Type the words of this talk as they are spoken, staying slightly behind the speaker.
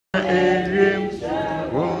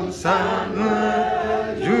sama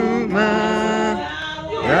juma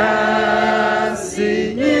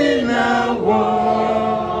Yasinina wo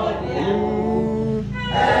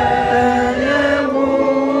Eyewu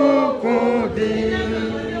kudi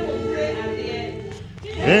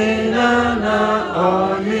Inana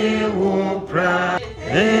oni wupra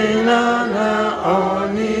Inana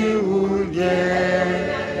oni wugesi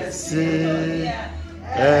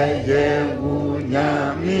Eyewu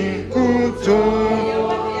nyami kutu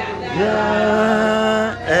Ya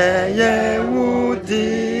Eyewu di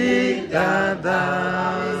dada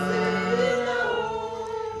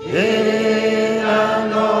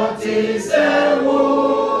Inano ti sewu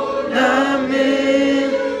nami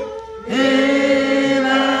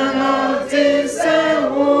Inano ti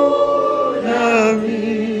sewu nami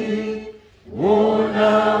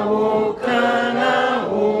Wuna wukana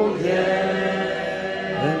wuye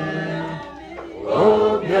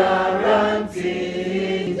Obiaranti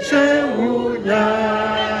chewu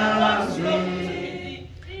nyami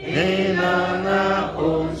Inana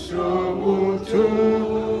onsubutu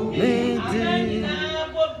midi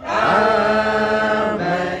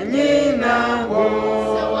Amenina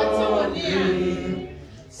wobi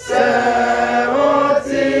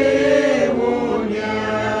Sewoti wunya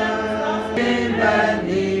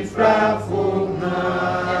Mimbani frafumadi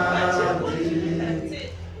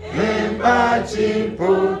Mimbachi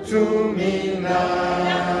putuminati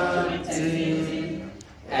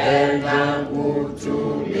Enagutu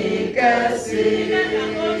mikasi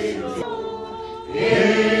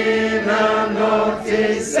Inanoti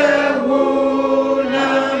sewu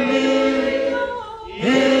nami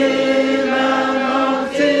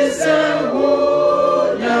Inanoti sewu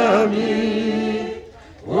nami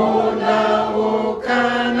Una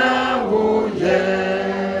ukana uye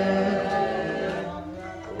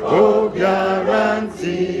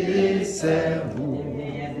Obiaranti sewu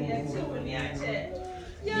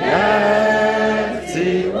Yeti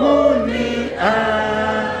wuni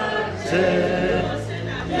aje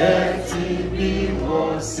Yeti biwo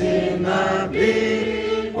sinabi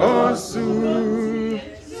osu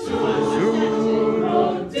Suru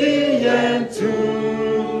diyentu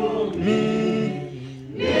mi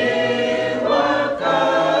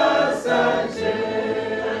Niwakasaje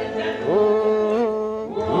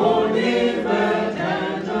Wuni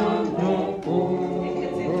vedano mupu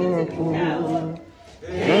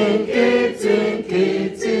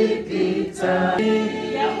Tinki-tinki-tinki-ta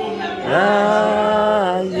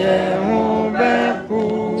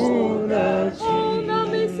Ayehubekurachi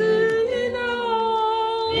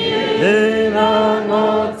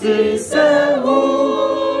Inanoti sewu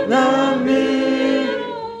nami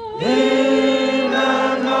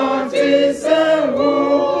Inanoti sewu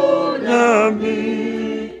nami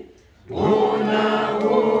Una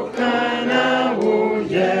ukana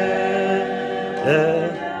uye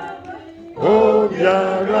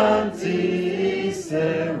Obiaranti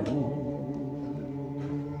sewu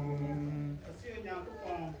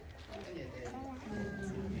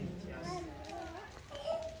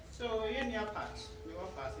So in your part, we all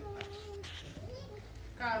pass it back.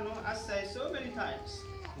 Kano, I say so many times.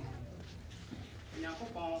 In your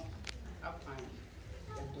coupon, I find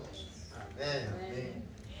the doors. Amen.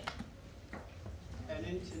 And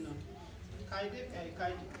then, you know, Kaidi,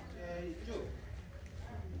 Joe.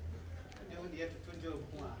 They would get to Joe.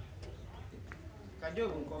 Kajo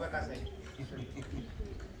will go back as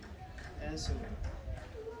and so,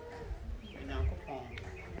 in your coupon.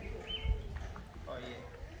 Oh,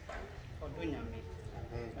 yeah. For doing me,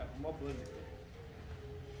 mobile.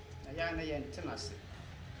 A young and tenacity.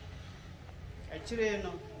 Actually,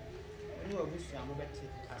 no, you are with your mobility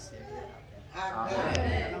as a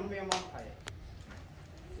number of higher.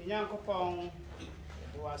 In your coupon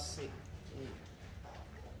was sick.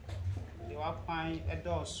 You are fine a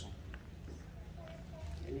dorsal.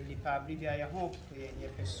 And the public, I hope you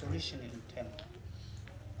have a solution in them.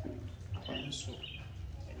 And so,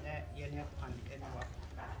 and that you have panic anywhere.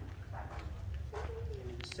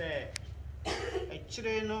 Say,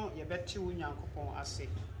 actually, no, you bet you young coupon as it,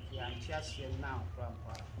 you are just now,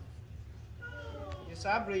 grandpa. You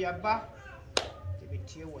sabre your back to be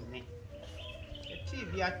tear with me. The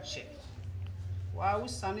TV at check. While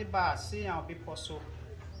Sunny Bar say I'll be possible.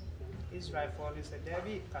 Israel for is a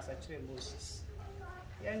Debbie, as a tree Moses.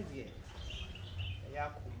 Young dear,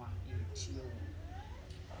 Yakuma in Tio.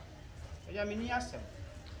 Yaminiasem,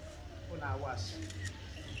 when I was.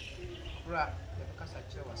 Bra, the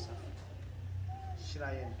Casacho was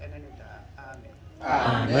Shirayan, and then Amen.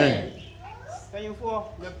 Amen. Thank you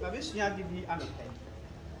for the Babishia Bibi Amen.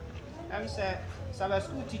 I'm a Sabbath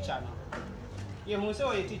school teacher now. You who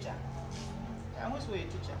saw a teacher. I'm also a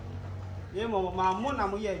teacher. You know, my mona,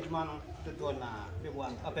 my year, man, the door now, the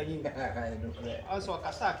one up in also a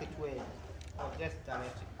Kasaki way or just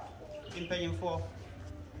directly. In paying for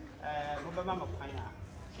Mama Pina.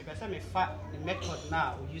 If I say fat the method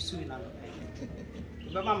now, you soon know.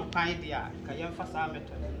 Mama Pina, Kayan Fasa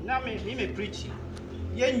method. Now, me preaching.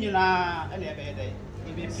 Yen, you know, any other day,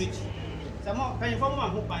 he be preaching. Some more paying for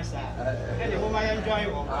one who buys that. And the woman I enjoy.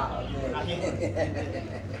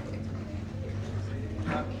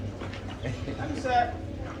 I'm saying,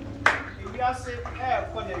 if you are sick,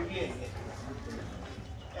 for the year,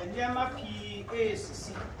 and Yama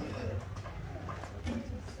PACC.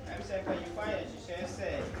 I'm saying, can you find it? She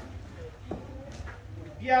said,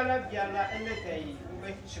 Biala, and the day,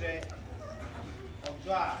 which of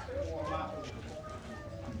dry or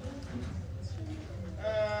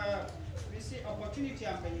we see opportunity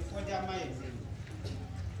and paying for their mind.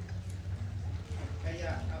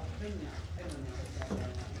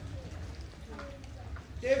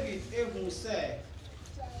 David Ehu said,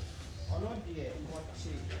 "On not dear, what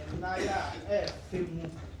she and Naya,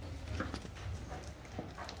 film.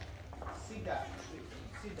 See the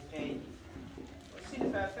pain. See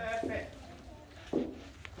the fair.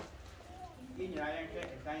 In your iron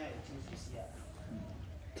crack, Daya, it is here.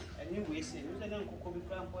 And you will say, you don't cook with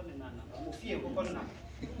Grand Podana, or fear Coconut.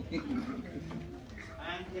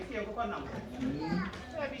 And if you have Coconut,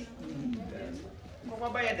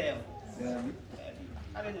 what by them?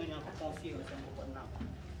 I don't know your confused now.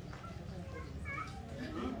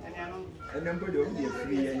 And I'm going to be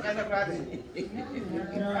free and I don't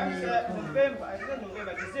know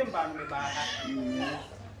about December. I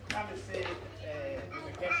say,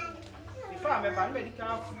 if I'm a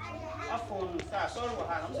medical phone, sorry,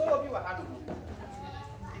 I'm so you were having.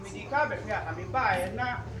 If you can't be buy and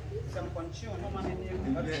now some consume no money.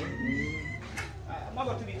 I'm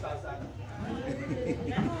about to be fast.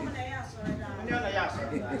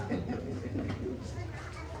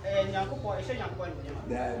 And young couple, I say young point.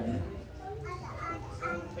 So,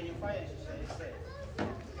 when you fire, say,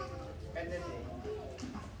 and then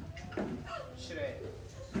shred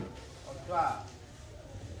or draw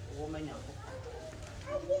woman.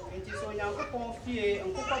 It is so young couple fear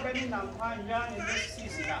and couple baby now, young in this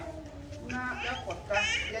season. Now, that's what that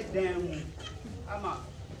damn. I'm up.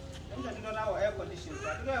 I don't know air conditioning. I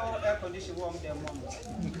don't know air conditioning warm their mom.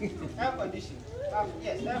 Air conditioning.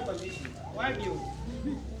 Yes, air conditioning. Why you?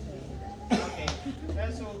 Okay.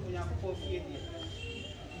 That's all we have for fear.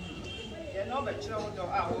 You know, but you don't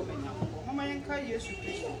have open now. Mama, you can't use you.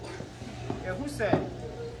 Who said,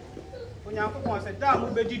 when you have said, damn,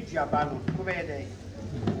 who be your banner? Go away there.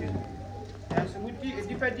 And so would be a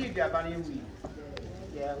different deal about you.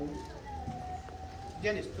 Yeah.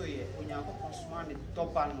 Jenny story when you have a smart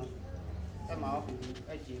top panel. Emma,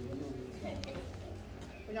 a gym.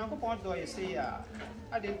 When you have a do say,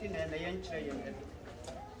 I didn't think that the young child.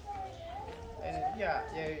 And yeah,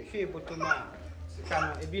 she able to ma come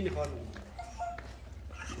a binifon.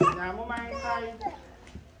 Now, my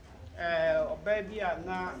baby, and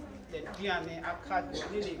now the piano, I cut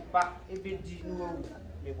really back a bit dino.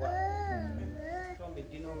 From the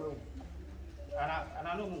dino room. And I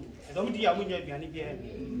don't dear when you're behind the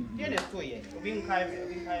end. Story, being kind.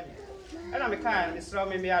 And I'm a kind of slow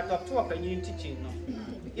me out of talk and you teaching.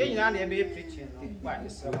 You know, they be preaching. Why,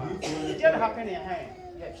 Mr. It didn't happen in hand.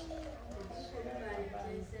 Yes.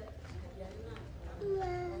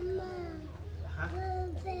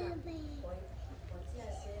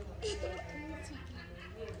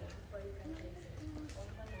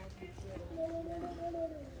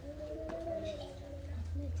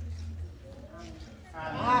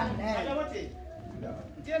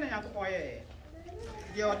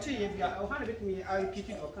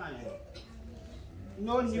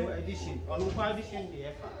 No new edition or no edition.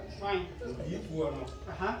 Fine.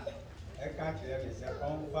 I can't tell you,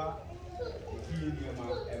 over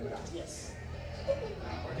yes.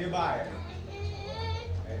 They buy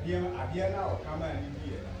a dear now, come and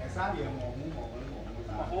here. As I am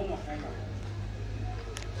home.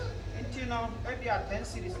 And you know, maybe at 10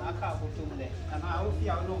 cities, I can't go to them, and I will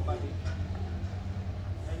feel nobody.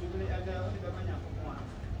 And you will have the one.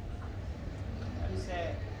 And say,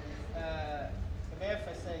 the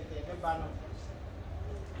very say, the banner.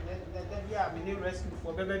 That we have been rescue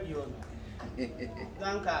for baby.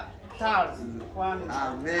 Danka, Charles, one.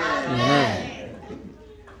 Amen.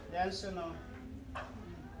 Then so no.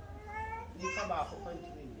 You come back for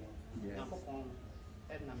continuing. Now, come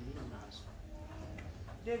and I'm being asked.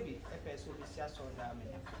 David, a person who is just so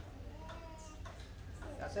damaged.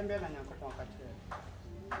 Assembly and Yankopon.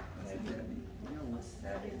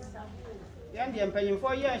 Yan the employee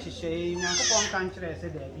for years, she say, Yankopon country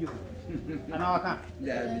said their view. And our camp.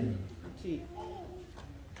 See,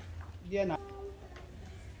 dear now.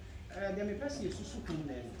 There may pass you soon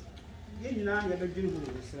then. You know, you ever do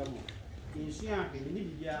with some. In Siam, you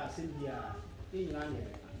need to Cynthia, in London.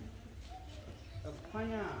 A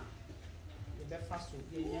fire, the fast will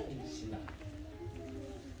be in Shilla.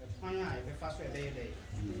 A fire, the fast will be day.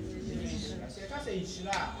 I say in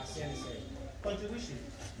Shilla, I say, contribution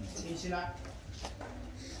in Shilla.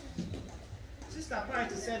 Sister prior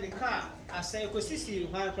to sell the car, I say, because this is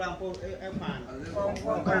one grandpa, a man,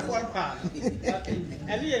 one part.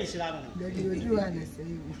 And we in Shilla.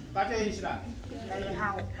 But in Shilla.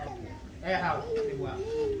 How? I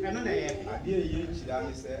know they are dear Yanks,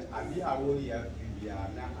 I say, I be our way here,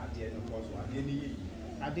 now at the end of course, I didn't hear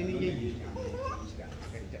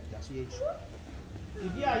that's the age.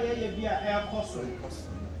 If you are here, be a air cost.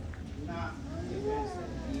 Now,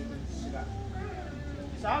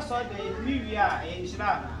 so I saw the we are in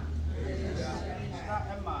Shirana.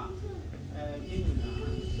 Emma,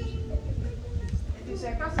 it is a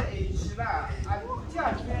casa in Shira. I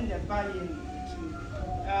charge when they're buying.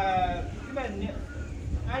 I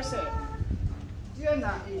said, dear,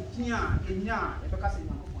 na in ya, because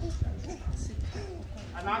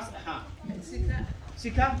and asked her,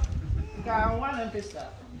 Sika, one and pista.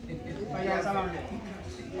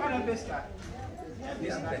 One and pista.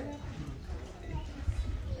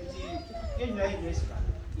 In the English,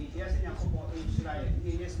 it has in a couple of Israel,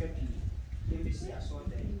 in this copy, in this year, so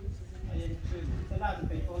they the last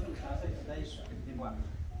paper to translate the one.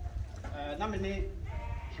 Nominate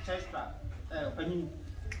church, Penny,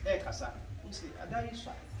 Ekasa, you see, a day is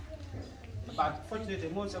but fortunately,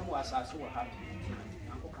 most of us are so happy.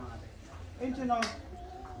 And you know,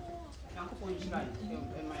 Uncle Israel,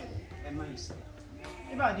 and my say,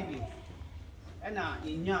 if I did it, and now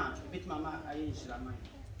in yarn, bit mamma, I ain't sure mine.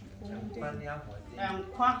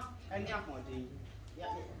 And quack and yapody,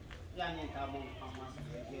 young and carbon,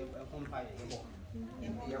 a company.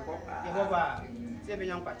 Yabba, 7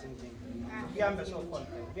 young patent. We are so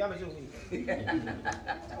content. We are so winter.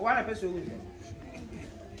 One episode winter.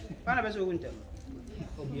 One episode winter.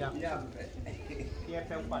 Yeah,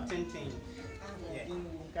 felt patenting.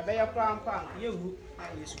 Cabaya crown punk, you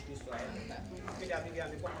used to destroy it. I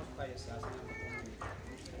began to come by yourself.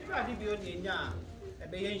 If I did be in yarn, a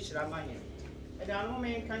bay inch Ramani. And I know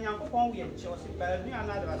me can young pong and Chelsea, but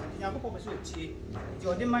another young purpose with tea.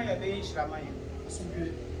 Your demaya bay inch Ramani.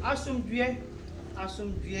 Assume dear,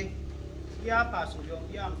 ya pass with your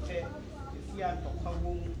young fair, if you are to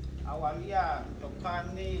come, our year to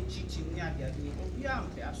carne, cheating near the young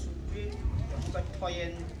fair, but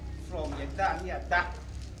point from your dad near that.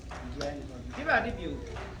 Give a debut.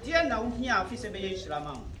 Dear, now here, officer bay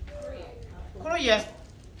Shramam. Korea,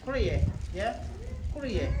 yeah,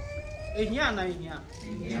 Korea. In Yana,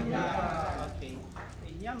 okay,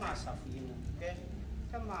 in Yamasa, okay,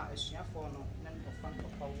 come on, a Shiafono, and for fun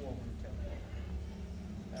of a war.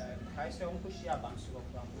 I say, push your bands to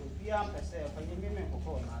be a person when you mean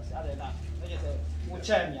for us. Other than which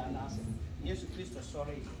I'm yes, Christo,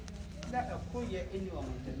 sorry. Let a courier in your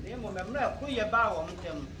mountain. They will remember who you bow on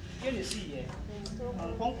them. You see,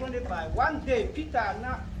 concluded by one day, Peter,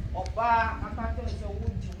 not or bar, a pattern so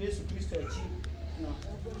would you Christo cheap.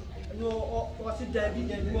 No, what's it there? Be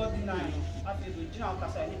the more denying. After the general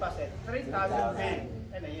Casa, said 3,000 men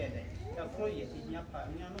and a year. A courier in your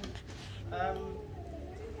partner.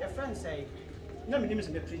 Your friends say, no, my name is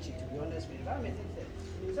the preaching, to be honest with you. I mean,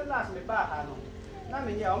 it's a last me bar, no, I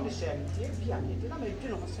mean, you're only sharing, I'm a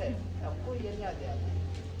general say, I'll put you there.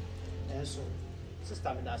 And so,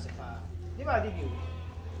 sister, that's a fire. If I did you,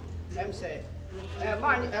 I'm say,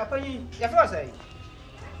 man, I'll pay you, your first say,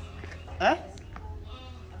 eh?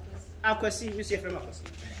 I'll go see you, see from us.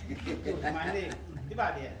 My name, if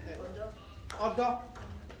I did, Odo,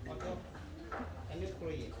 and you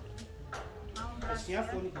create. A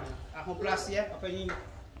phone, a home plus here, a penny.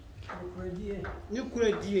 You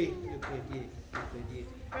could dear,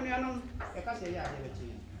 and you know, a cassia, I have it.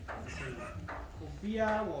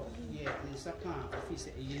 Beer was here in Sakan,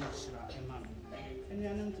 officer a year, and man. And you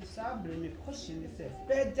know, to Sabri, me question is a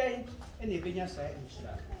bad day, and a vineyard side in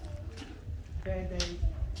Shra. Bad day,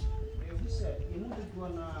 you said, you know, the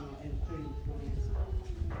one and training for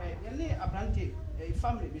you. A brandy, a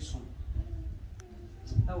family be soon.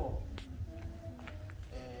 Oh.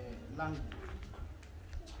 Lang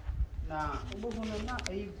na ubuhuna na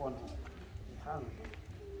ay bon hang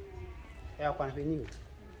ya kwan venu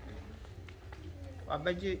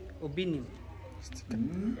abaje obinim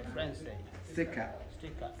friends say sticker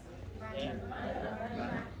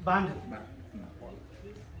Band.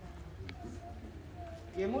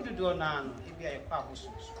 You moved to do a nan, if you are a purpose.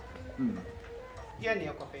 Here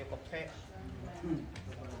near copy.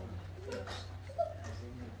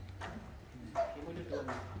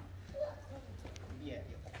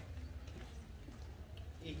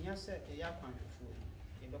 In your set, a young country food,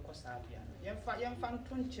 in the Cosabian. Young fan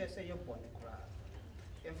 20 say you're born a crowd.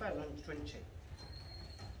 In fact, on 20.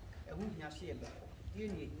 A woman has here before. You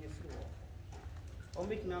need your floor. Or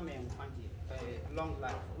make no man long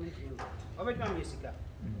life with you. Or make no music.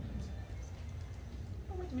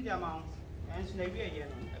 With me the amount, and maybe a year,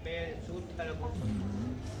 a bear so terrible.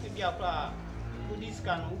 If you are put this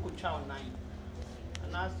can who could chow 9.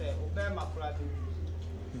 And I said, obey my crowd.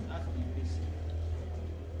 That's the basic.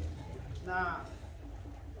 Now,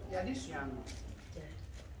 yeah, this young.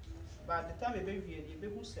 By the time a baby, the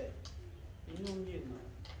baby said, you know me, no.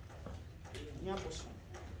 Enya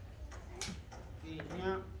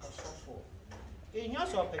osofo enya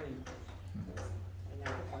sopeni enya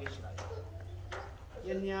ko ishira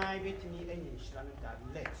yenya ibetini enya ishira no that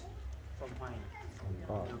let from wine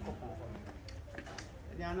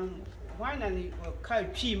enya no wine ani kai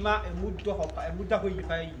twi ma emudo hopa emuda ho yi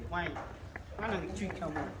bai wine ana ni twi ka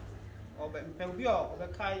mo obe mpe o obe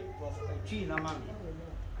kai of twi na ma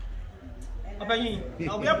obe yin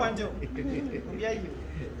obe kwanjo obe yi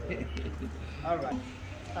all right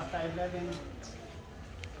chapter 11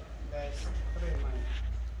 verse 3.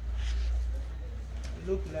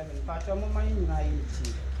 Luke 11. Pastor, mama you na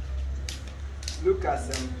iti. Luke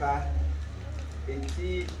asempa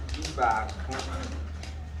eti ba ko.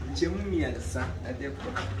 Nchemu miensa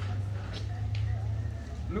adeko.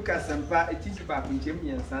 Luke asempa eti ba ko nchemu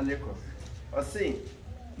miensa adeko. O say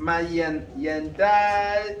ma yen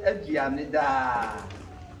da aduane da.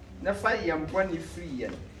 Na fa yen boni free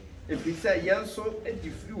yen. Efisa yen so edi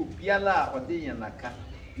free obiala ode yen naka.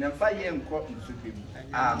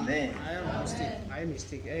 Amen. I am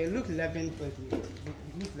mistake. Luke 11:28.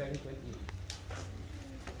 Luke 11:28.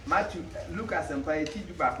 Matthew, Luke asempa eti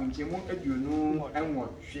du ba kunchemu aduonu enwo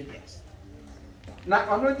hwe.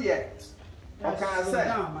 Na ono de okan se.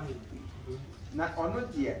 Na ono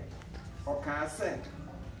de okan se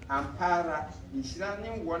ampara nhira ne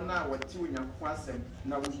wona wati onyankopon asem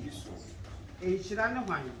na wodi so. Nhira ne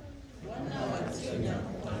hwan? Wona wati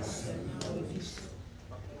onyankopon asem na wodi so.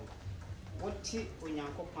 Wati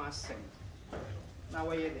onyankopon asem na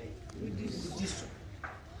waye dey wodi so.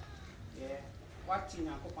 Yeah, wati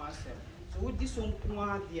onyankopon asem. So wodi so nko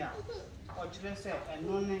ade a o kire se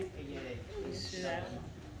eno ne eyere ishira.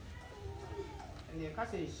 Ene ka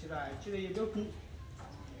se ishira kire ye beku.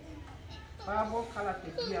 Bible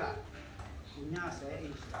character bia unya se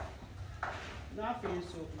ishira. Na feel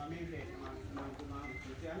so mama be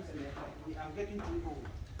I'm getting too old.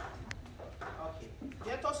 Okay.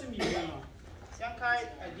 Let us me no. Yankai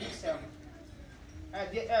adisem.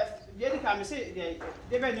 The can say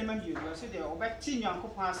they be name you. You say they obeti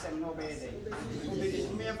nyankopon asem no be there. So be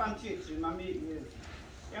me fancy to mama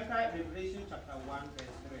Yankai Revelation chapter 1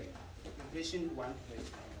 verse 3. Revelation 1:3.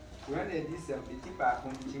 When adisem eti ba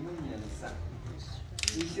kunchemu miensa.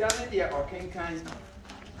 Nhira ne de okenkan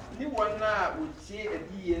ni wona otie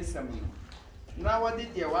adi yensam na wode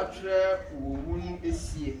de watwere wo mu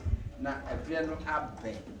esie na ebre no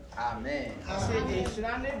aben. Amen. I say the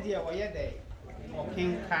Shirane dear or yede or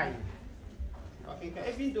King Kai. Okay,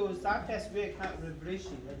 even though that test were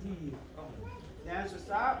revelation, the answer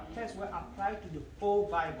that test were applied to the whole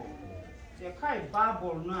Bible. The Kai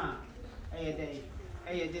Bible now,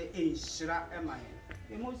 a Shira Emma.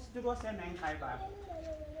 The most do was a nine Kai Bible.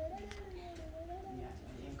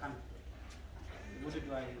 Yeah, in country. What do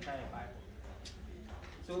I Kai Bible?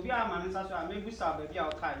 So we are man so maybe sabe be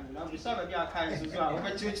our kind, you know, we sabe be our kind so we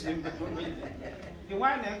church them. The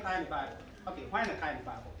wine and kind Bible. Okay, wine and kind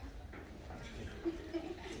Bible.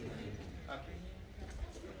 Okay.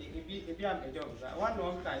 If you have a job, one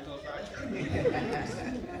long kind also.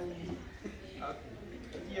 Okay.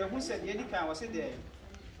 Yeah, who said the kind was it there?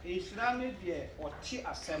 Ishirane there or chi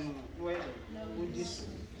asem where would this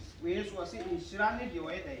we was it Ishirane the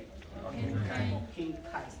way they King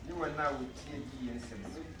Kai. You were now with yensam.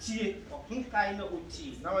 Tie or King Kai no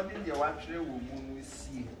uti. Na wode de watwere wo mu no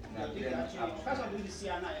sie na That's what we see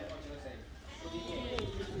and I say.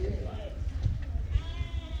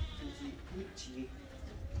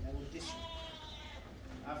 Now this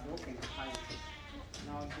I've broken high.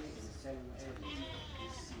 Now this is 7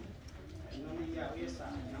 no yeah, yes,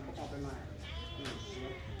 I'm open my.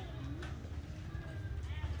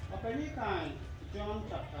 Open kind. John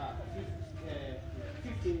chapter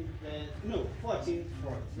 15, verse 14,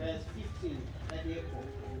 verse 15. If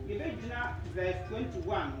you verse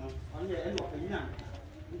 21 on the end of the year,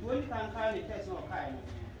 if you can carry the test of kind,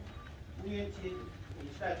 you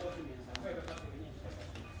start talking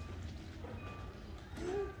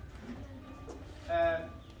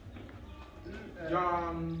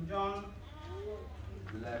John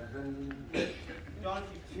 11, John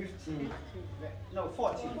 15,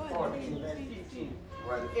 14, verse 15,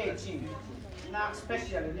 18. Now,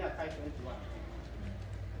 especially near 5:21.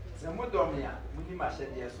 sɛ modɔ me a muni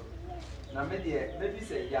m'ahyɛdeɛ so na me deɛ mɛbi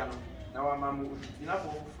sɛ agya no na wama mo otigyinafo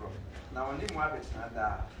foforɔ na ɔne mo abɛtena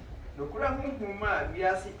daa nokora honhom a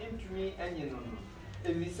wiase ntumi nye no no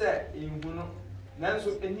ɛfiri sɛ ɛnhu no nanso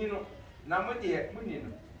ɛni no na mo deɛ muni no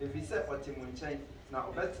ɛfiri sɛ ɔte mo nkyɛn na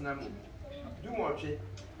ɔbɛtena mo mu dumɔtwe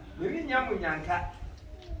merennya mo nyanka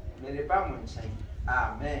mede ba mo nkyɛn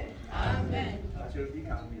amen Amen. Actually,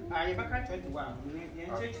 can we? You back 21.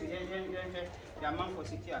 The amount for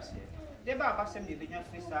city as here. They buy a assembly, the young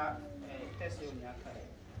sister test on your car.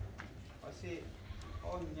 Or say,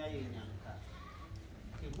 oh, Yanka.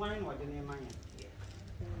 If one was the name of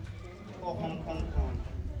or Hong Kong.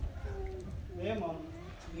 Mom,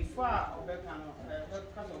 before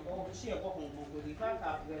she a Hong Kong, we can't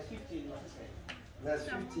have the 15 or Verse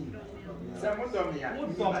 15. Sɛ modɔ me a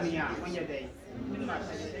when you're there. I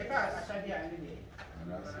said, yeah,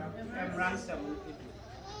 I'm ransom.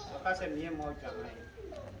 Because I'm near more Jamaica.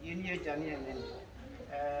 You near Jamaica and then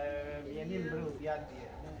you need blue, yeah, dear.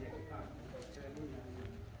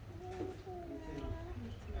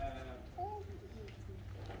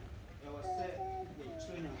 I was said the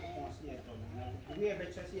train of here. We have a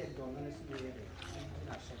church here, Dominus.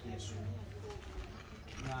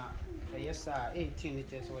 Now, yes, sir, 18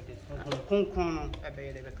 liters or this. Hong Kong, I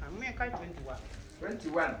bet they become me. 21.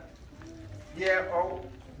 21.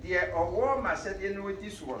 Deɛ ɔwɔ m'ahyɛdeɛ no odi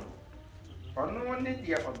soɔ no ɔno ne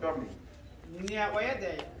deɛ ɔdɔ me nea ɔyɛ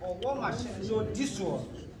dɛ ɔwɔ m'ahyɛdeɛ no odi soɔ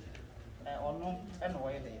ɔno ɛna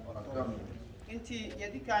ɔyɛ dɛ ɔdɔ me nti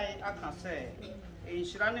yɛdi kan aka sɛ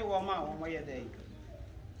nhyira ne wɔn a wɔyɛ dɛ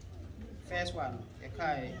first one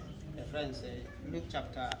yɛkae the friends Luke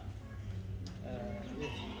chapter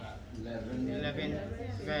 11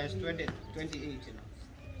 verse 28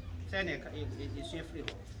 sɛ ne yɛsua firi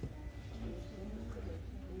hɔ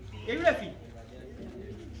Every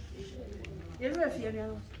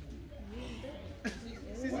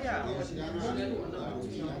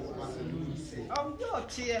your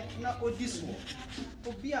tear, not this one.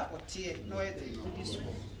 Obia or tear, no, this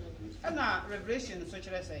one. And now, Revelation, such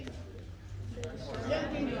as I say,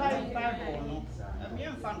 young Bible, no, a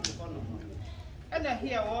mere fan to follow. And I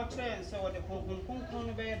hear all trends, so the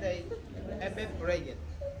Hong day, a bit break.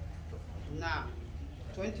 Now,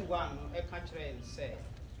 21, a country and say.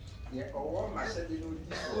 deɛ ɔwɔ m'ahyɛdeɛ no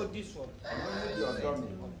odi this one. ɔno ne deɛ ɔdɔ me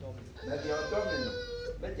na deɛ ɔdɔ me no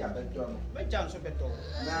mɛgya bɛdɔ no Bɛgya nso bɛdɔ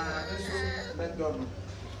na nso mɛdɔ no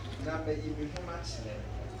na mɛyi me ho makyerɛ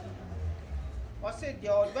ɔsɛ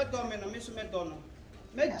deɛ ɔbɛdɔ me no me nso mɛdɔ no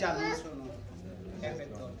mɛgya no nso no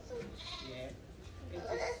ɛbɛdɔ no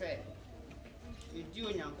ɛnti sɛ yɛdi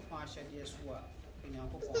Onyankopɔn ahyɛdeɛ so a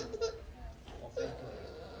Onyankopɔn ɔbɛdɔ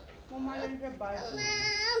momma yɛhwɛ Bible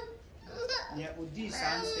nea ɔdii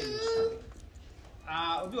saa nsɛm so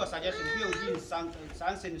obi wɔ suggestion bi a ɔdii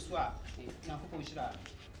saa nsɛm so a Onyankopɔn hyira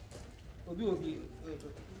obi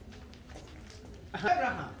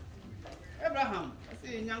Abraham ɔsɛ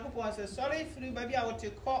Nyankopɔn sɛ sɔre firi baabi a wɔte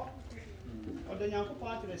kɔ ɔdɔ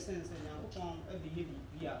Nyankopɔn atwerɛ sɛn sɛ Nyankopɔn abɛyɛ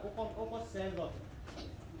biribi a wokɔ sɛ Lot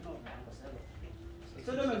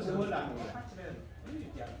Sodom and Gomorrah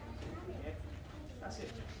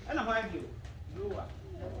ɛna hɔ abio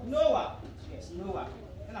Noah, yes, Noah.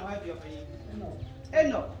 And I have your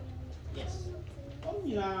Enoch, yes. Oh,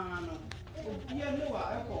 yeah, no. Dear Noah,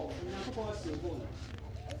 I call Napo Silbon.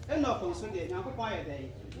 Enoch on Sunday, Napo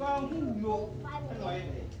Day. Well, who know another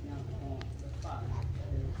day?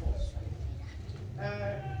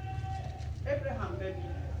 Abraham, baby.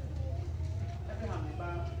 Abraham,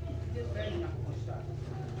 very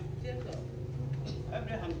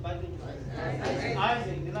Abraham,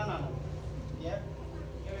 Isaac, the Lana. Yeah.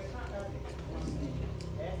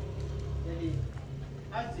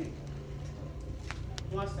 Isaac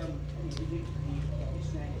wants them to be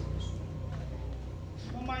Israel.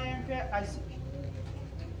 Isaac.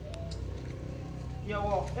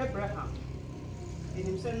 Abraham. In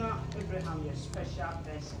himself, now Abraham is a special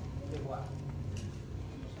person. The world.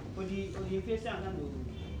 For the face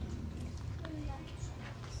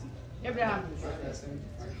Abraham is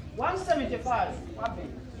 175.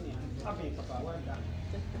 Papa, well done.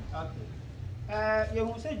 Okay. You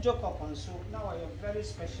will say Jacob on so now I am a very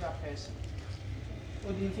special person.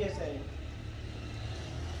 What do you say?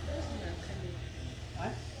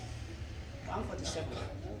 147.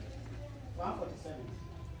 147.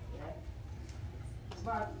 Yeah.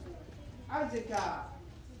 But Isaac,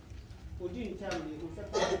 who didn't tell me, who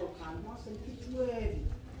said Bible can wasn't it worthy.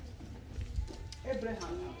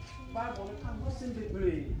 Abraham, Bible can wasn't be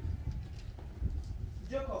brave.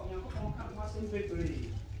 Jacob, young can wasn't be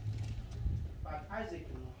brave. But Isaac,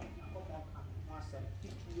 wasn't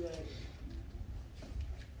it worthy.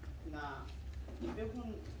 Now, if you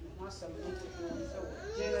want some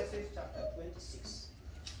Genesis chapter 26.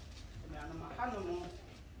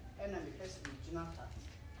 And I'm the person in Jonathan.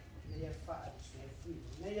 They are far free.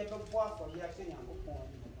 They have a boy for the acting and go on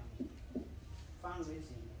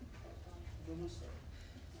fundraising. Don't say.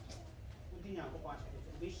 We didn't have a bunch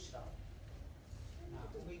of wish out. Now,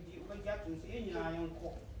 we got to see any iron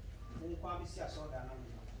court. Won't quite see us all down.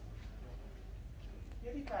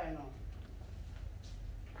 You kind of.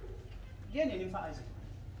 Get any for Isaac.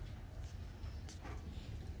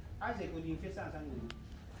 Isaac would face something.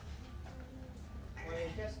 Or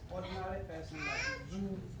just ordinary person like you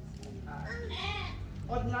are.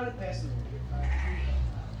 Ordinary person.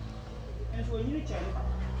 And so when you check,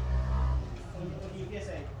 when you get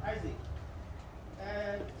say, Isaac,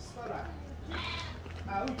 scholar,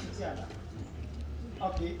 which is the other?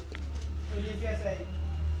 Okay. When you get say,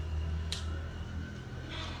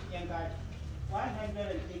 young guy,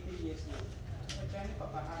 180 years now. A Chinese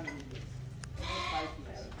papa had 5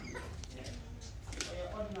 years.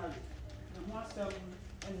 Ordinary. Most of them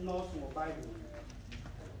and North or Bible.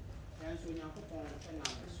 And so you put on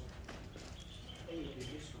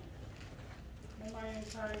my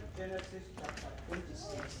entire Genesis chapter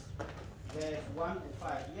 26, verse 1 to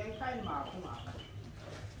 5. Young kind mark.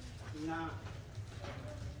 Now,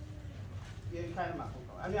 young kind mark.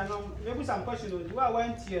 I mean, maybe some questions. Why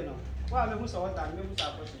went here? No, why maybe some time, maybe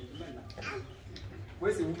some questions.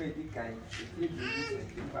 Where's the woman? You can give you this and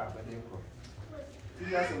think about them.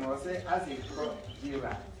 Yes, and was say as a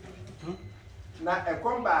Jira. Now a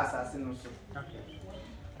combat assassin.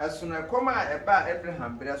 As soon as come about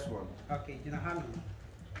Abraham Bresswell. Okay, you know how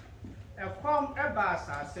a come about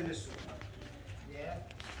assassin. Yeah.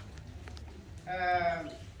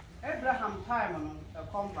 Abraham time a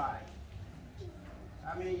come by.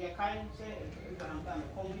 I mean, you can't say Abraham time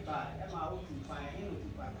come by. Emma out to find him to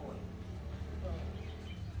buy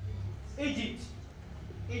Egypt.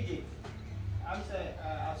 Egypt. I'm saying,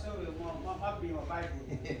 I'll show you more Bible,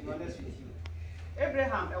 honest with you.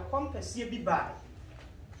 Abraham, a compass here be by.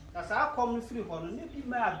 That's our common free one, maybe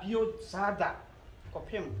my build Sada,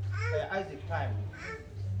 Copim, Isaac time.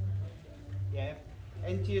 Yeah,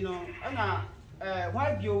 and you know, Anna,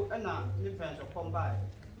 why you Anna, depends on come by.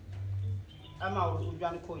 I'm out with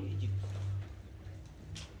John Cole Egypt.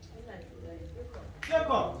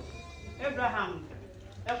 Jacob, Abraham,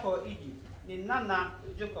 Echo Egypt. The Nana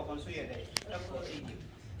Jacob on Suya Egypt.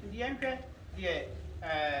 The Emperor, the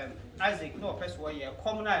Isaac, no person where you're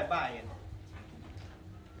common I buy.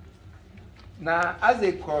 Now, as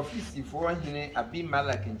a coffee, 54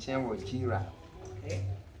 Abimelech and Chen was Jira.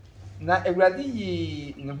 Now, a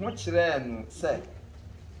radi in which ran said,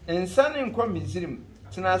 and son in Commissim,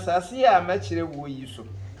 Tenassasia, Matcher, wo you so.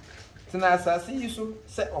 Tenassasia, so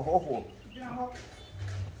set a ho.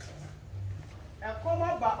 A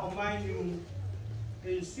comma back on my room,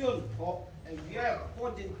 and soon for a year for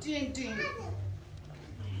the ting.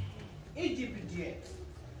 Egypt, dear,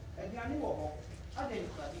 and the animal, I didn't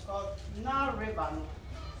because now Reban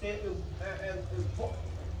say a book,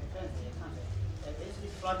 a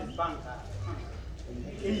flooded banker.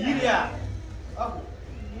 A year. Oh,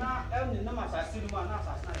 now, every number I see one as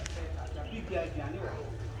I said, a big year,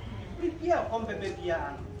 big year, come baby,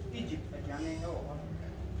 Egypt,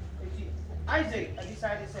 Isaac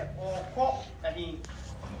decided to say, or call in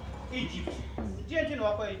Egypt. Do you know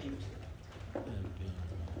what Egypt?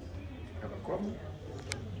 A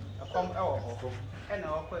come and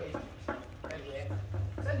Egypt.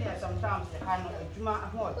 Then there sometimes the hand of a Juma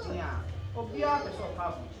more near, or beyond the so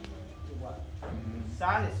powerful.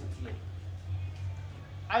 Silence here.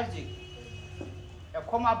 Isaac, a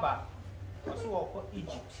comma back, also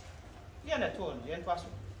Egypt. You are told the end.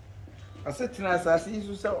 I said to us, I see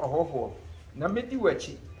you sell a whole. Namedi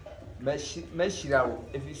wachi, Meshirao.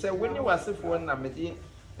 If you say when you was a for Namedi,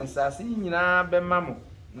 and Sassy na be mamma,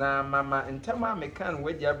 na mamma and Tama mekan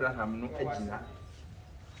with Abraham no edgina.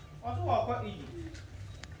 Also, what Egypt?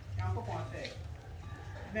 Uncle say,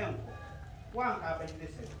 no, one have a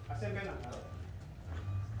listen, I said,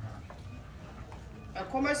 a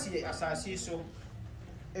commerce as I see so.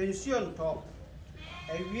 nsuo ntɔ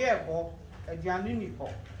ewie bɔ aduane ni hɔ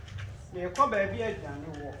na ekɔ baabi aduane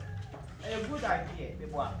wɔ ɛyɛ good idea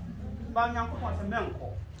beboa ba Nyankopɔn sɛ menkɔ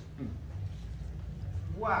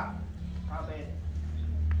wo a abɛ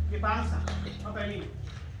bibansa ɔbɛni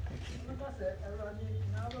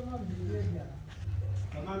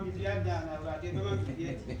Mama mi dia dia na Awurade mama mi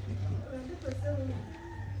dia ti.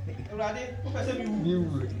 Awurade o pese mi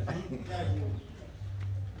wu.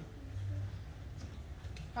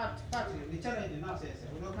 Pat ni challenge na se se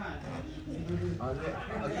o kan.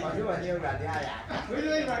 Ọdún wa ní Awurade àyà. O ní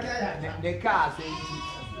Awurade àyà. Ní káà ṣe yí.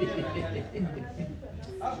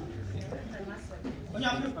 Onya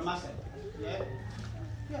mi pa ma se. Ye.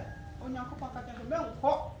 Onya ko pa ka te me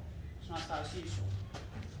nko. So asase so.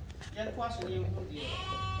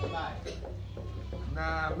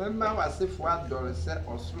 Na mema wasefo adɔre sɛ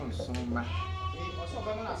ɔsoro nsonma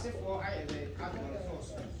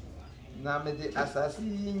na mede asase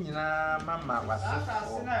yi nyinaa mama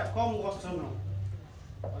wasefo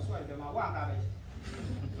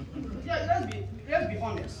let's be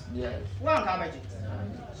honest. Yes. One cabbage.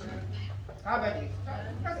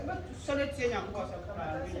 So let's say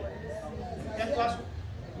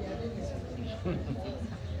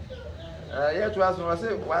yɛto aso wɔ sɛ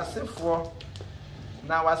wasefoɔ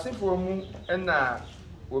na wasefoɔ mu na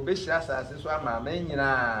wɔbɛhyira asase so ama ama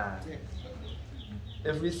nyinaa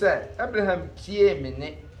ɛfiri sɛ Abraham tie me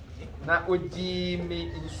ne na ɔgyii me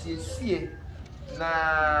nsiesie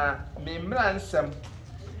na me mmara nsɛm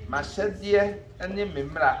mahyɛdeɛ ne me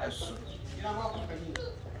mmara ɛso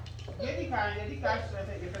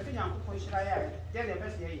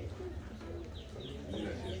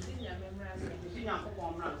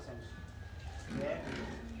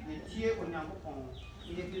tie Onyankopɔn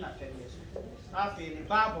ile bi na twɛde so afei ne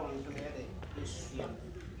Bible nso yɛ de esua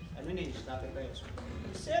ɛno ne nhyira bɛbɛ so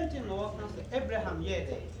same thing no wɔka sɛ Abraham yɛ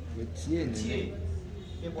de wɔtie ne tie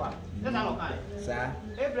eboa ɛna no kan saa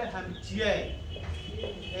Abraham tie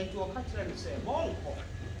ɛnti ɔka kyerɛ no sɛ ɔnkɔ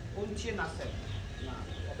ɔntie n'asɛm na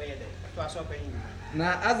ɔbɛyɛ de to aso ɔbɛyɛ na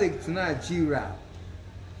Isaac tena akyiriwura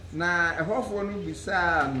na ɛhɔfoɔ no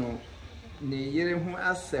bisaa no ne yere ho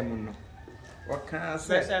asɛm no wɔka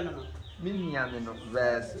sɛ me nua no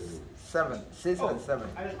verse 7 6 and 7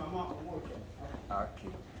 okay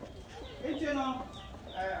you know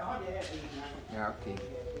okay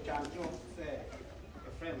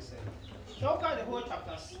so the whole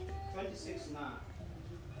chapter 26 now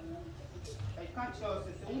I can't tell us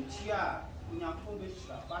the untia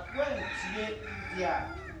but when tie dia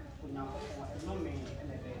Onyankopɔn no me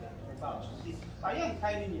about this I am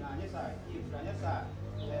kind in yes I yes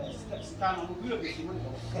I scan on the wheel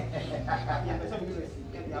yeah but some you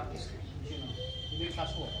get the office you know you make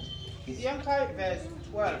us work the Yankai verse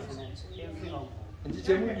 12 and the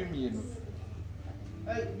chemu you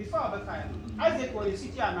before the time Isaac was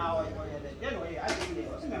city now or then Isaac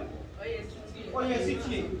oh yes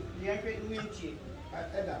city the Yankai winchi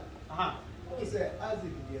aha is Isaac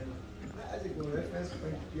Isaac was reference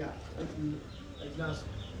point here example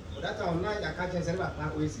that time now I can't say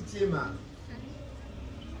about we city man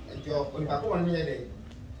on Papa on near the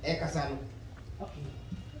Ekasan.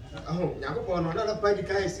 Oh, Yakopo, no, not by the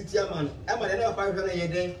kind of city man. I'm another 500 a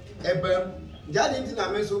day. Ebem, Jadin to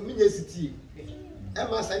Nameso, Minia City.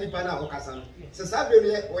 Emma Sani Pana Okasan.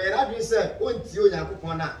 Sasabi, where I do say, won't you,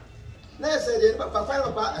 Yakopona? Now said,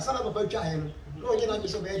 Papa, a son of a child. No, you're not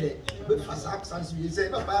disobeyed. But for Saxons, you say,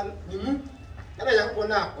 Papa, and I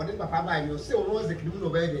Yakopona, or did Papa buy you? Still knows the Kuno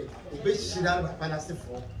baby, which she done by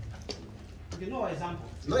Panastifo. No example.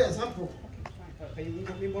 No example.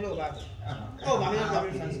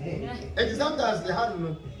 And sometimes they have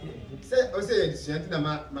no say, or say, it's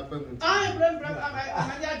my problem.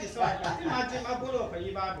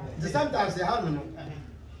 Sometimes they have no.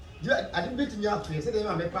 I didn't beat me up to say,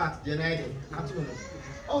 I'm a part, United.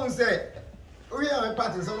 Oh, say, we are a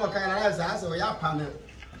part in some kind of answer, so your panel.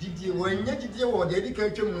 Did you, when you did your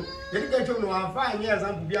dedication, no, 5 years,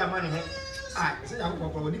 I'm be a man. I say, I'm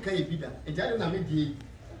going to be a and tell you,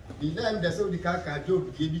 the name the so the car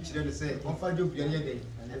job gave each other say, offer job the other day,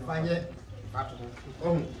 and find it.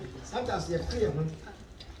 Oh, sometimes you're clear.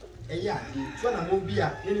 Yeah, you won't be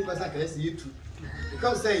any person can see you too.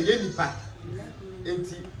 Because say, Yenny Pat,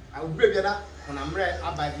 I will break it up when I'm ready.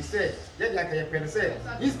 About the say, then like a pen say,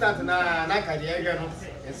 instant na Naka the Agano,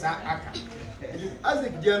 and Saka. As the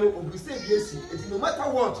Giano of the say, yes, it's no matter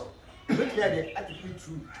what, look at the attitude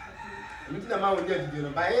true. Look at the amount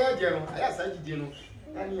of by air general, I asked you.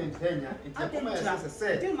 Everything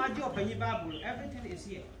is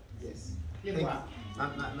here. Yes. Yes.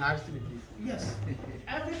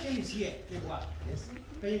 Everything is here. Yes.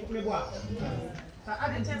 Sa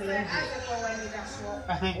ade ti le.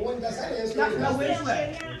 Oh, that's it. Na we swe.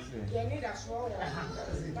 You need a swallow.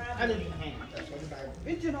 Ade ti hen.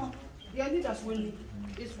 You know, the leaders when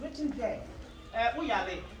it's written there. We are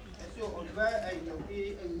there. So on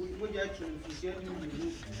we just to share you.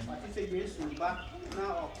 But if you so back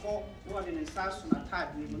now or call what in stars on attack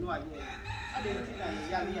we no idea. I didn't think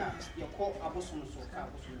that you call abosom so car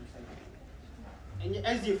and you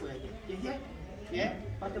as if yeah,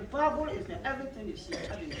 but the Bible is that everything is here.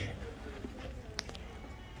 I didn't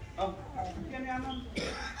can you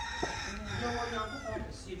know what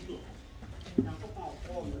you see too.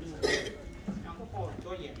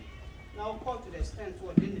 Now, call to the extent to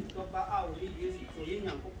a dinner to buy out the easy for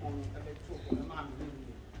young coupon of a two for the man.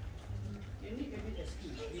 You need any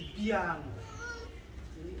excuse. You piano.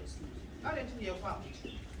 You need excuse. I didn't hear a family.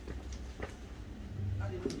 I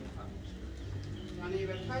didn't hear a family. And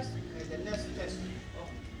even test the next test.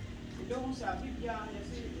 You don't say a piano, you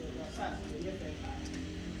see the size of the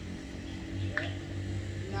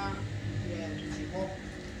now,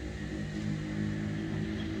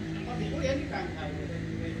 any kind of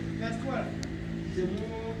verse 12. The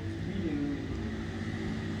more reading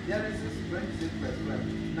Genesis 26 verse 12.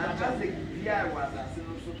 Now, as the year was as soon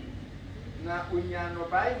now, when you are not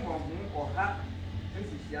buying or half, this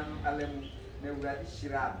is young Alem, never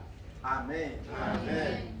Shirab. Amen.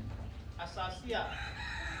 Amen. As I see,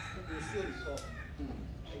 we show it so.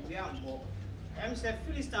 We are more. I'm said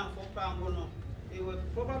Philistine for Pambono. They were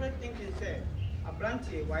probably thinking, say, a branch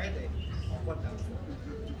why they or what else.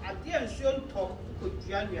 At the end, soon talk could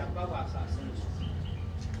join me above assassins.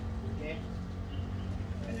 Okay?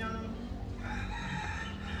 And you know,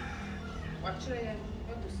 what should I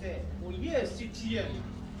say? Oh, yes, sit here.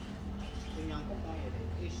 The young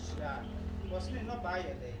company is was not by a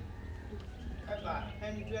day. About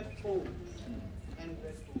 100-fold.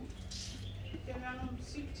 100-fold. Can you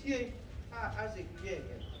sit here as a year?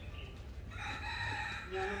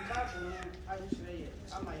 Young Babu, I say,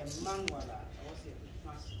 am I a man while I was here?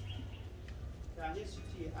 I used to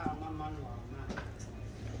see our mamma.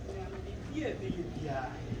 Here, baby,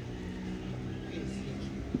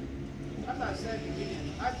 as I said,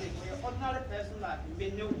 I think we're an ordinary person like me,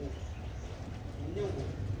 no,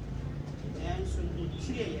 and so good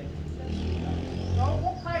cheer. No,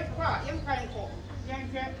 what kind of cry, young kind of young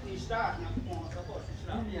cat is that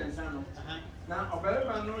now, a better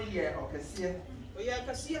man, no year or Cassia. Oh, yeah,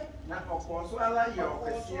 Cassia. Now, of course, I like your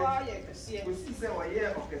Cassia. We see some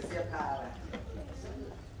year of Cassia power.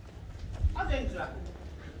 I didn't try.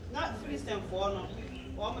 Not Philistine for no,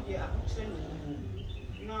 or my dear,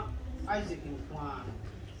 not Isaac in one,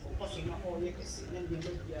 or possibly all you can see, then you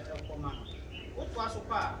look at a command. What was a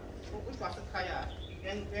car? What was a kayak?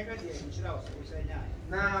 Then very dear in Chilaus, we say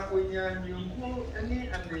now, when you're new, any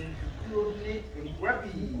and then you need in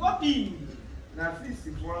Wappy. Now, this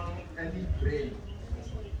is one any brain.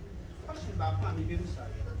 What's about family being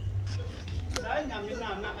sorry? I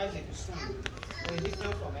am not Isaac is strong, or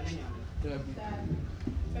different from any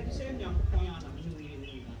but the same young point on a new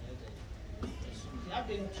year. I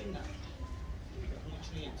didn't think that.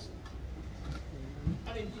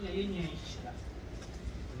 I didn't think a union.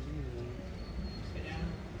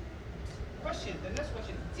 Question, the next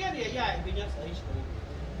question. Tell me, yeah, we just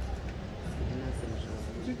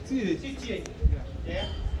yeah.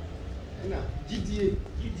 Now,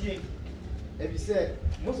 GDA. If you said,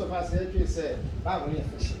 most of us say, Bible,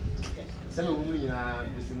 some of women are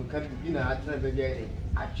in a baby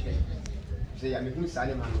actually. Say, I'm a good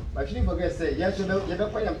salesman. But you forget, say, yes, you know, you're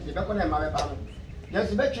not quite a mother.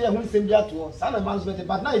 Yes, you bet you won't send that to us. Some months better,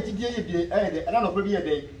 but now it's a I don't know, probably a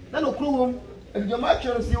day. None of crew, if your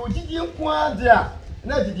matches, you did you quite there.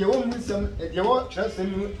 Now, did you want some, if you want trust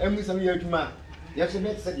and with some year to man. Yes, you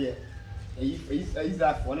bet, said, yeah. Is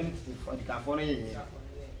that for him for the California?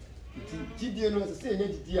 GDA knows the same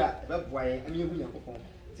idea about why I mean, we are home.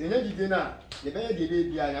 Say, dinner, the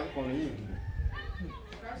baby, I am calling you.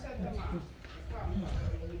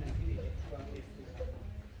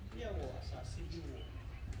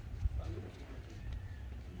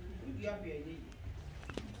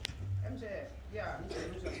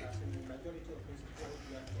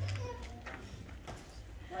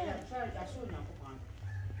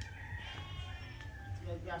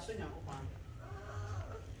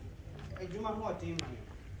 Juma more team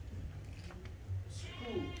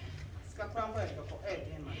school, Scapram,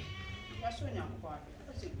 that's so young part.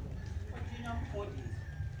 I said, what do you know? 40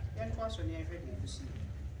 then was on every day to see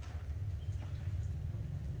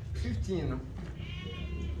 15.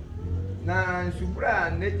 Now,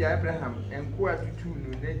 Subra, Nedja Abraham, and Quatu,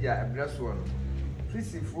 Nedja Abraswan.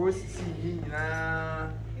 54 see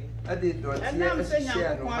now ade dɔte And I'm saying,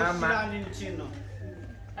 ɛhyehyɛ no mama I'm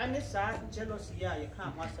and it's sad jealousy. Yeah, you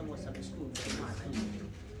can't watch them was at school.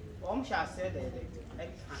 Shall say that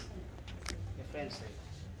the friend say,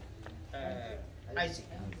 Isaac.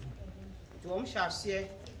 To shall say,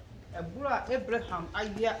 a bra Abraham,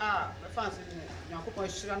 idea are the fancy Yanko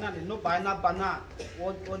Shirana, no by not banana,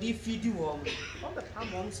 or the feed you on. All the time,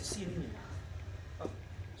 moms see me.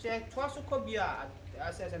 She twice a cobia,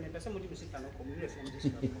 I says, and if somebody was from this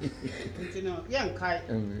young kite,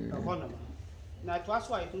 a honor. Now, twice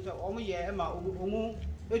why I think only Emma Umu,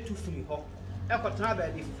 a two free hop. I got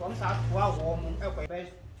another from South Warm, a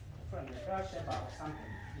best friend, about something.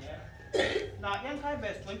 Now, young kite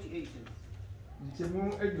best 28.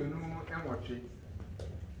 nkyɛmu aduonu nwɔtwe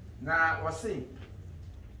na wɔse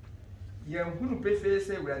yɛnhunu pefee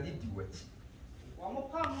sɛ awurade di w'akyi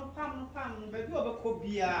Pam, baby of a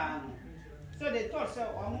cobia. So they thought so,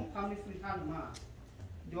 I'm coming free hand.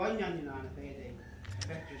 The onion in a payday.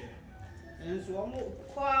 And so I'm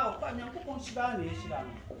quite young to consider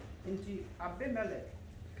into Abimelech,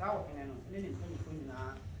 cow and linen from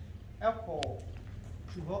Elko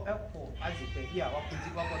to go Elko as if they hear what could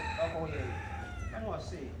you go. And was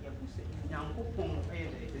say, young Pupon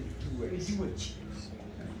payday, do it.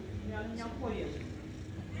 Young boy.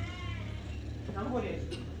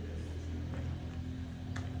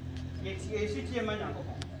 Let's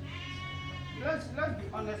be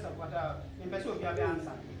honest about the investor of your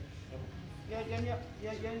answer.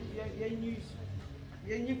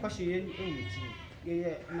 New question,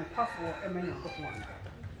 no puff for a man of one.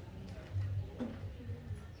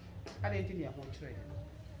 I didn't think I want trade.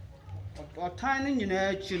 Or tiny, you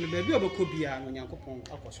know, children, baby of a cobia when you're coupon,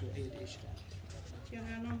 of course, with 8 days. Can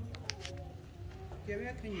you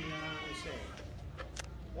say?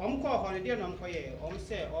 Call holiday on Koye,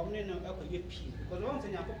 say, no, because once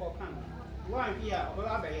in your football camp, one here, or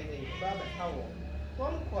Rabbi Tower.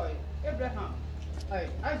 One coy, Abraham,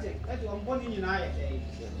 Isaac, that's one born in United.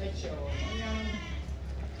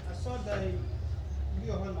 I saw that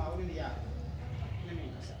you are on my own yard.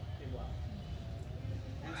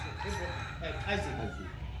 Isaac,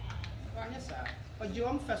 yes, sir. But you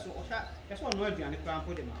won't first, that's one word you and the crown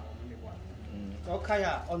put him out. Okay,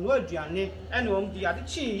 on word Gianni, and on the other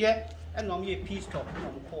chin yet, and on me a peace talk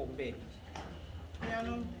from cold baby.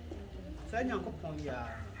 Say, Uncle Ponya,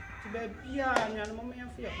 to be beyond and moment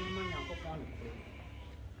and fear from my uncle Pony.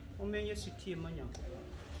 Or may you see tea, my uncle.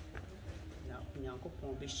 Now, Uncle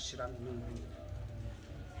Pony be shran no.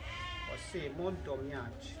 Or say, more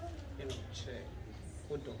domiage, chair,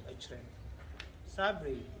 good dog, a chair.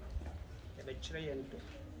 Sabri, a tray and dog,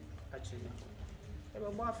 actually.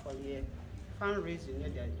 Ever more for ye. Fundraising near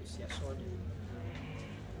the Asia sword.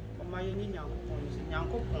 For my young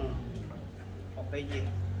Yankopon, obey ye.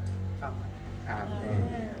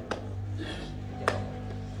 Amen.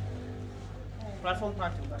 Platform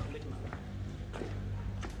party, but let me.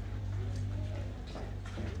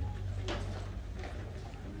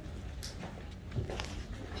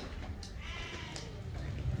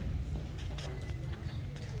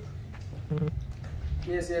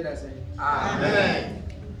 Yes, that's it. Amen.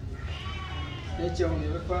 Let's show me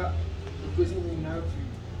because we now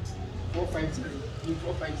 450.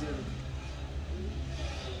 450. Amen.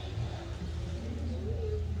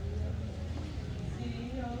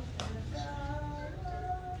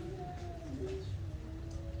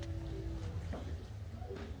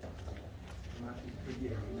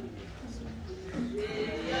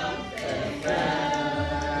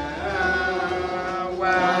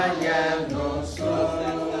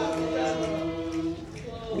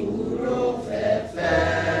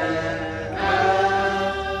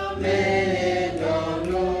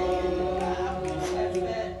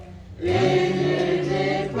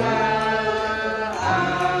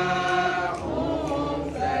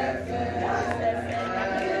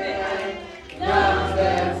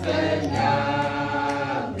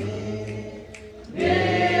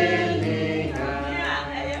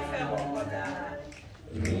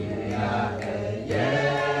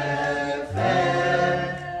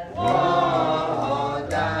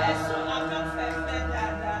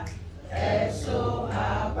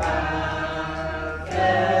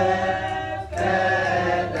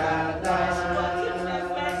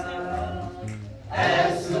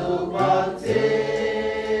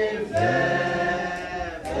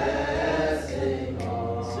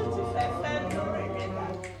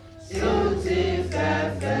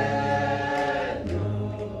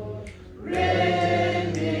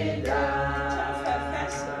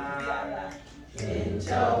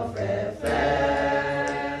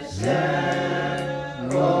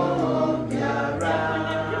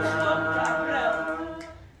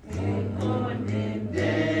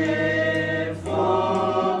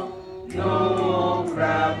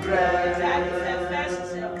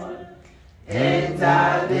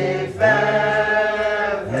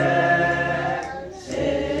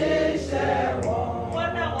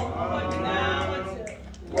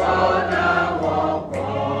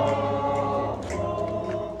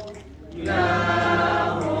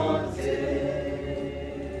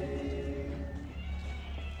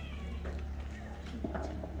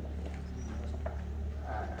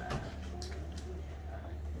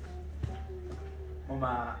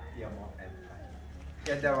 Moma Yamo Empire.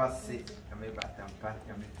 Yada was sick, I may batampa,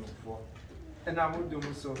 Yamitumfo. And I would do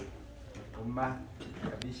so. Oma,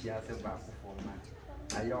 Abishia as a back for man.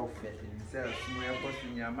 I offer himself, somewhere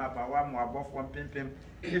posting your map, I want more above 1 pim.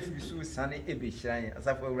 If you saw Sunny Ebishine, as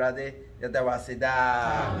I would rather, Yada was said,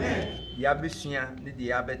 Yabishia, the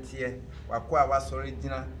Abetia, Wakwa was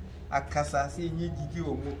original. Akasa si nyi gigi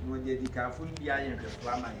omo no de dikafo bia yen hwefo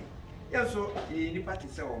amaye yeso ni party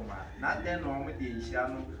se o ma na den no omo de nhia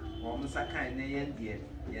no omo sakan na yen de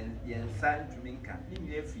yen san tuminka ni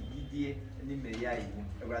mi afi gidie ni meya iwu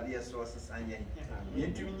awade yeso sesan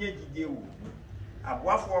yen tumi nye gidie wo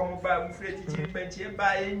aboafo omo ba mu freti chi benche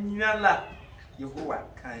ba enyala yehowa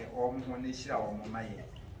kan omo ho ne hira omo maye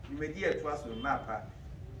ni medi atu aso mapa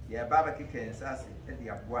ya baba kike nsase e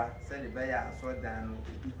de aboa se de be ya so dan no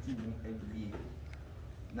iti mu awie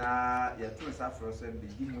na ya tu nsafro so be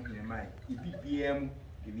di mu ne mai ibibiem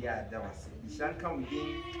ebi ada wase di shanka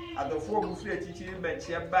wudin adofo bu fre chichiri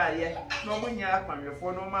benche ba ye no mu nya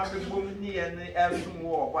akwanwefo no ma be bom ni ye ne elsum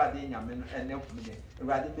wo obo ade nyame no ene kumde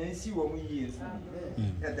ewade mensi wo mu yi esu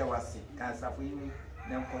e da wase kan safo yi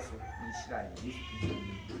ne nkoso ni shira yi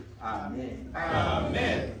amen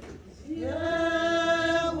amen.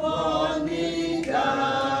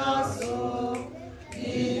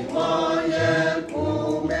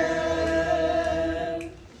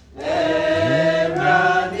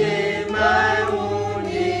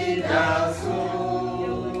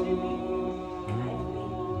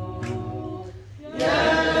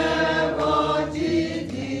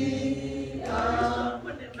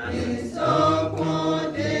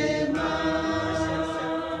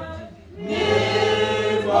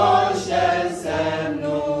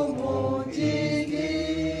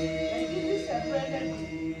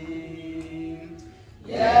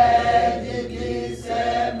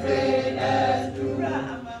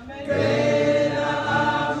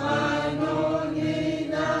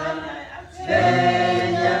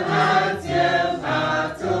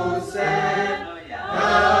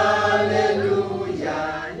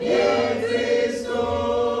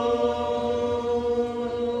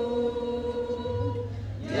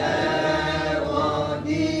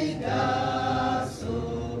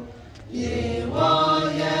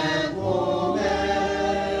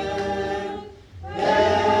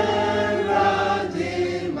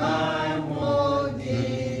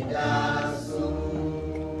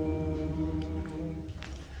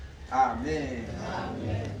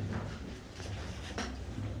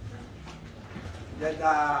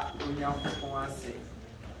 Yada Unyankopon ase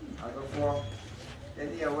agofo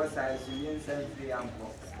yadi ya wasa so yen sanfri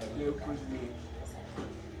ampo ebe kuzmi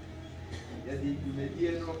yadi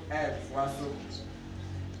dumedie no waso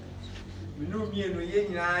minu mienu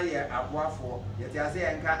yenyina ye aboafo yati ase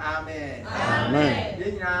yenka amen amen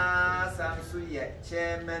yenyina sanso ye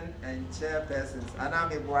chairman and chairpersons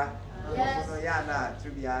anameboa no ya na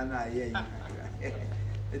tribia na ye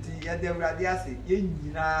eti yadi awrade ase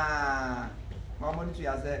yenyina Mama ni tu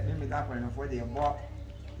ya se mi ta kwa nfo de bo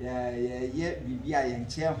ye bibia ye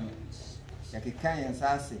nche ho ya kekan ye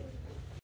sase